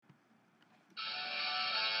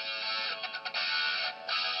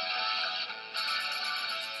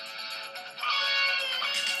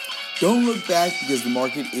Don't look back because the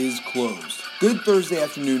market is closed. Good Thursday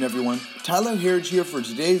afternoon, everyone. Tyler Harridge here for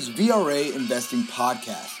today's VRA Investing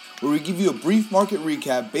Podcast, where we give you a brief market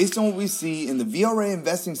recap based on what we see in the VRA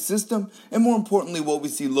investing system and, more importantly, what we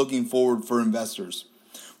see looking forward for investors.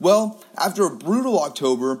 Well, after a brutal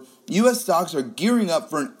October, U.S. stocks are gearing up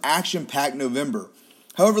for an action-packed November.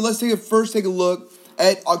 However, let's take a look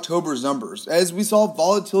at October's numbers, as we saw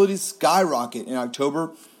volatility skyrocket in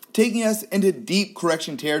October, taking us into deep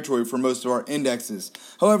correction territory for most of our indexes.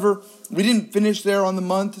 However, we didn't finish there on the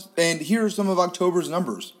month, and here are some of October's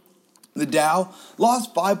numbers. The Dow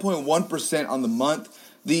lost 5.1% on the month.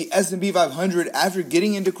 The S&P 500, after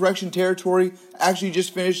getting into correction territory, actually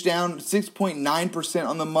just finished down 6.9%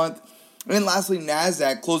 on the month. And lastly,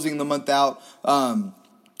 NASDAQ closing the month out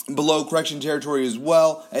below correction territory as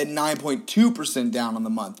well at 9.2% down on the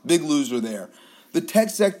month. Big loser there. The tech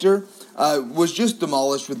sector was just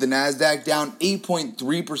demolished, with the NASDAQ down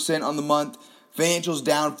 8.3% on the month, financials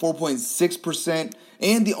down 4.6%,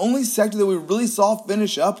 and the only sector that we really saw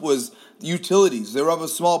finish up was utilities. They were up a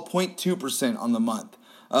small 0.2% on the month.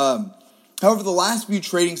 However, the last few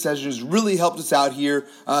trading sessions really helped us out here.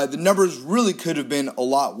 The numbers really could have been a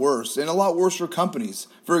lot worse, and a lot worse for companies.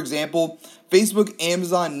 For example, Facebook,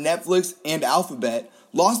 Amazon, Netflix, and Alphabet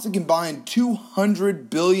lost a combined $200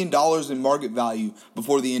 billion in market value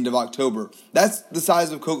before the end of October. That's the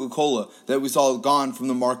size of Coca-Cola that we saw gone from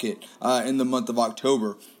the market in the month of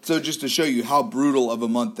October. So just to show you how brutal of a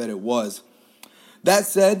month that it was. That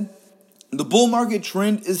said, the bull market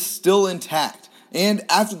trend is still intact. And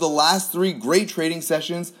after the last three great trading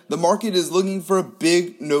sessions, the market is looking for a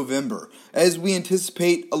big November, as we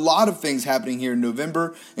anticipate a lot of things happening here in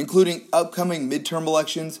November, including upcoming midterm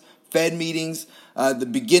elections, Fed meetings, the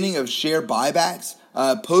beginning of share buybacks,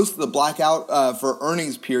 post the blackout for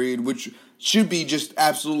earnings period, which should be just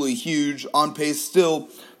absolutely huge, on pace still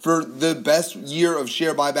for the best year of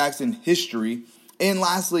share buybacks in history. And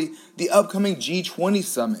lastly, the upcoming G20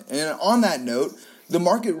 summit. And on that note, the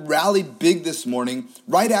market rallied big this morning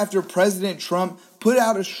right after President Trump put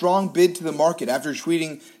out a strong bid to the market after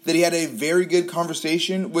tweeting that he had a very good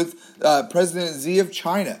conversation with President Xi of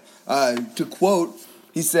China. To quote,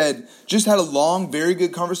 he said, "Just had a long, very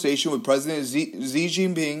good conversation with President Xi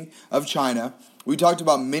Jinping of China. We talked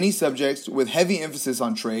about many subjects with heavy emphasis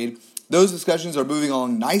on trade. Those discussions are moving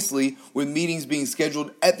along nicely, with meetings being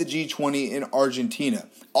scheduled at the G20 in Argentina.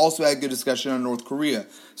 Also had good discussion on North Korea."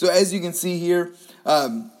 So as you can see here,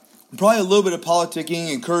 probably a little bit of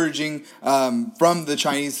politicking, encouraging from the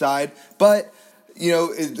Chinese side, but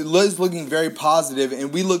it is looking very positive,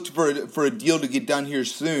 and we looked for a deal to get done here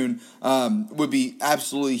soon would be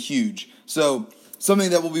absolutely huge. So something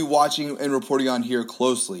that we'll be watching and reporting on here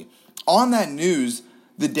closely. On that news,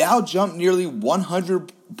 the Dow jumped nearly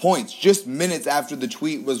 100 points just minutes after the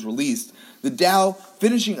tweet was released. The Dow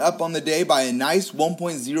finishing up on the day by a nice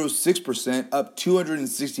 1.06%, up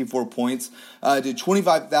 264 points to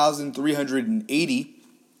 25,380.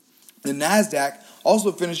 The NASDAQ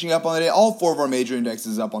also finishing up on the day. All four of our major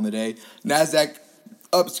indexes up on the day. NASDAQ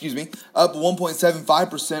up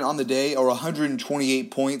 1.75% on the day, or 128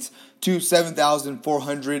 points to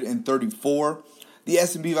 7,434. The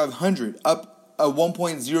S&P 500 up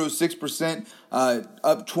 1.06%,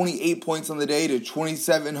 up 28 points on the day to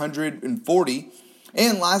 2,740.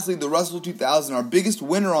 And lastly, the Russell 2000, our biggest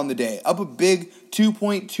winner on the day, up a big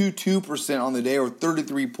 2.22% on the day, or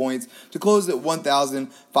 33 points, to close at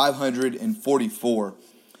 1,544.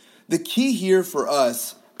 The key here for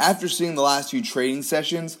us, after seeing the last few trading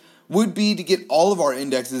sessions, would be to get all of our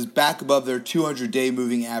indexes back above their 200-day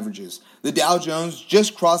moving averages. The Dow Jones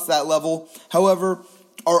just crossed that level. However,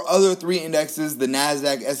 our other three indexes, the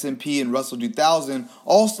NASDAQ, S&P, and Russell 2000,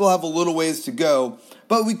 all still have a little ways to go,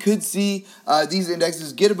 but we could see these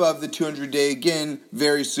indexes get above the 200-day again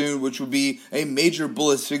very soon, which would be a major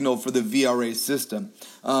bullish signal for the VRA system.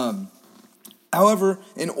 However,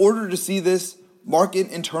 in order to see this,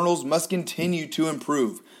 market internals must continue to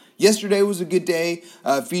improve. Yesterday was a good day,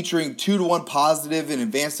 featuring 2-to-1 positive in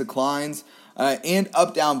advanced declines, and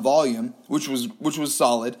up-down volume, which was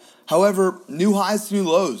solid. However, new highs to new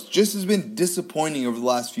lows just has been disappointing over the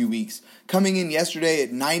last few weeks, coming in yesterday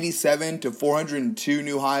at 97 to 402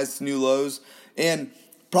 new highs to new lows, and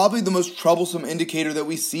probably the most troublesome indicator that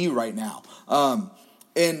we see right now.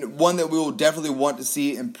 And one that we will definitely want to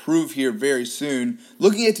see improve here very soon.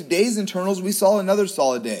 Looking at today's internals, we saw another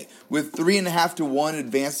solid day with 3.5 to 1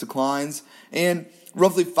 advanced declines and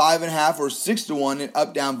roughly 5.5 or 6 to 1 in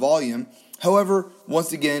up-down volume. However,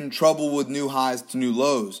 once again, trouble with new highs to new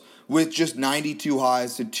lows, with just 92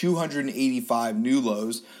 highs to 285 new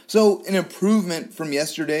lows. So an improvement from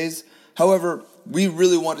yesterday's. However, we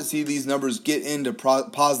really want to see these numbers get into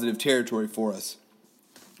positive territory for us.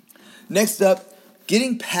 Next up,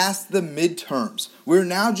 getting past the midterms. We're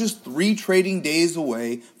now just 3 trading days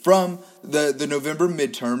away from the November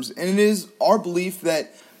midterms, and it is our belief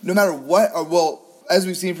that no matter what, as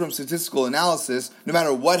we've seen from statistical analysis, no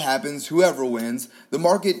matter what happens, whoever wins, the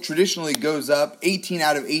market traditionally goes up. 18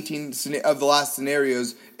 out of 18 of the last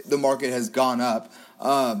scenarios, the market has gone up.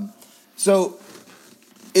 So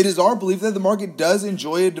it is our belief that the market does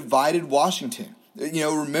enjoy a divided Washington.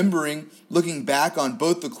 Remembering, looking back on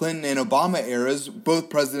both the Clinton and Obama eras, both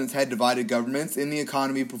presidents had divided governments and the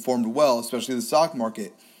economy performed well, especially the stock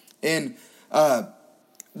market. And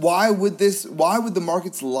why would the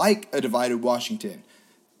markets like a divided Washington?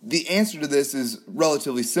 The answer to this is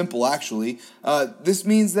relatively simple, actually. This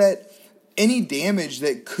means that any damage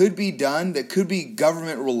that could be done, that could be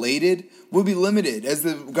government related, would be limited, as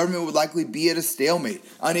the government would likely be at a stalemate,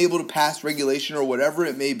 unable to pass regulation or whatever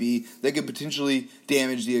it may be that could potentially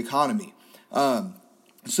damage the economy.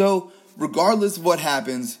 So regardless of what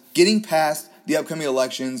happens, getting past the upcoming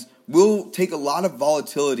elections will take a lot of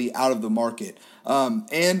volatility out of the market.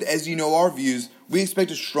 And as you know our views, we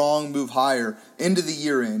expect a strong move higher into the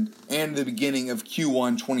year end and the beginning of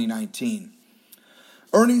Q1 2019.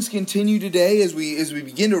 Earnings continue today as we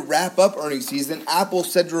begin to wrap up earnings season. Apple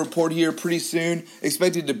set to report here pretty soon,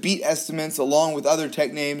 expected to beat estimates along with other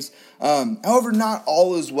tech names. However, not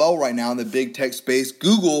all is well right now in the big tech space.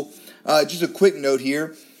 Google, just a quick note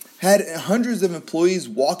here, had hundreds of employees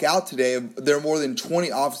walk out today of their more than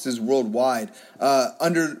 20 offices worldwide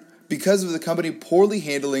because of the company poorly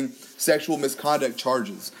handling sexual misconduct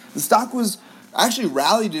charges. The stock was actually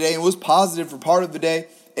rallied today and was positive for part of the day.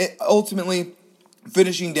 It ultimately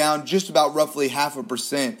finishing down just about roughly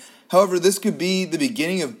 0.5%. However, this could be the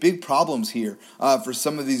beginning of big problems here for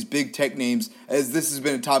some of these big tech names, as this has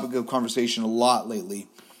been a topic of conversation a lot lately.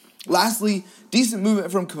 Lastly, decent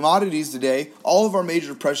movement from commodities today. All of our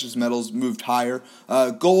major precious metals moved higher.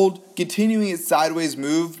 Gold continuing its sideways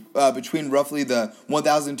move between roughly the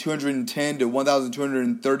 $1,210 to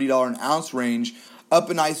 $1,230 an ounce range,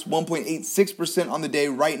 up a nice 1.86% on the day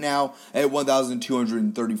right now at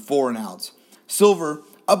 $1,234 an ounce. Silver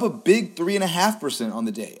up a big 3.5% on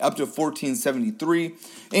the day, up to $14.73,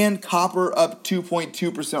 and copper up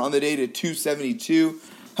 2.2% on the day to $2.72.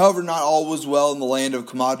 However, not all was well in the land of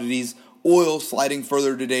commodities. Oil sliding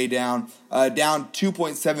further today down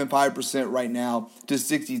 2.75% right now to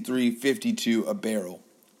 $63.52 a barrel.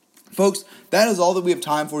 Folks, that is all that we have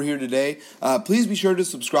time for here today. Please be sure to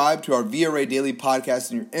subscribe to our VRA Daily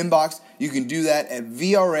Podcast in your inbox. You can do that at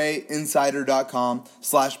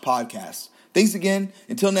VRAinsider.com/podcast. Thanks again.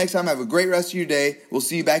 Until next time, have a great rest of your day. We'll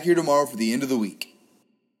see you back here tomorrow for the end of the week.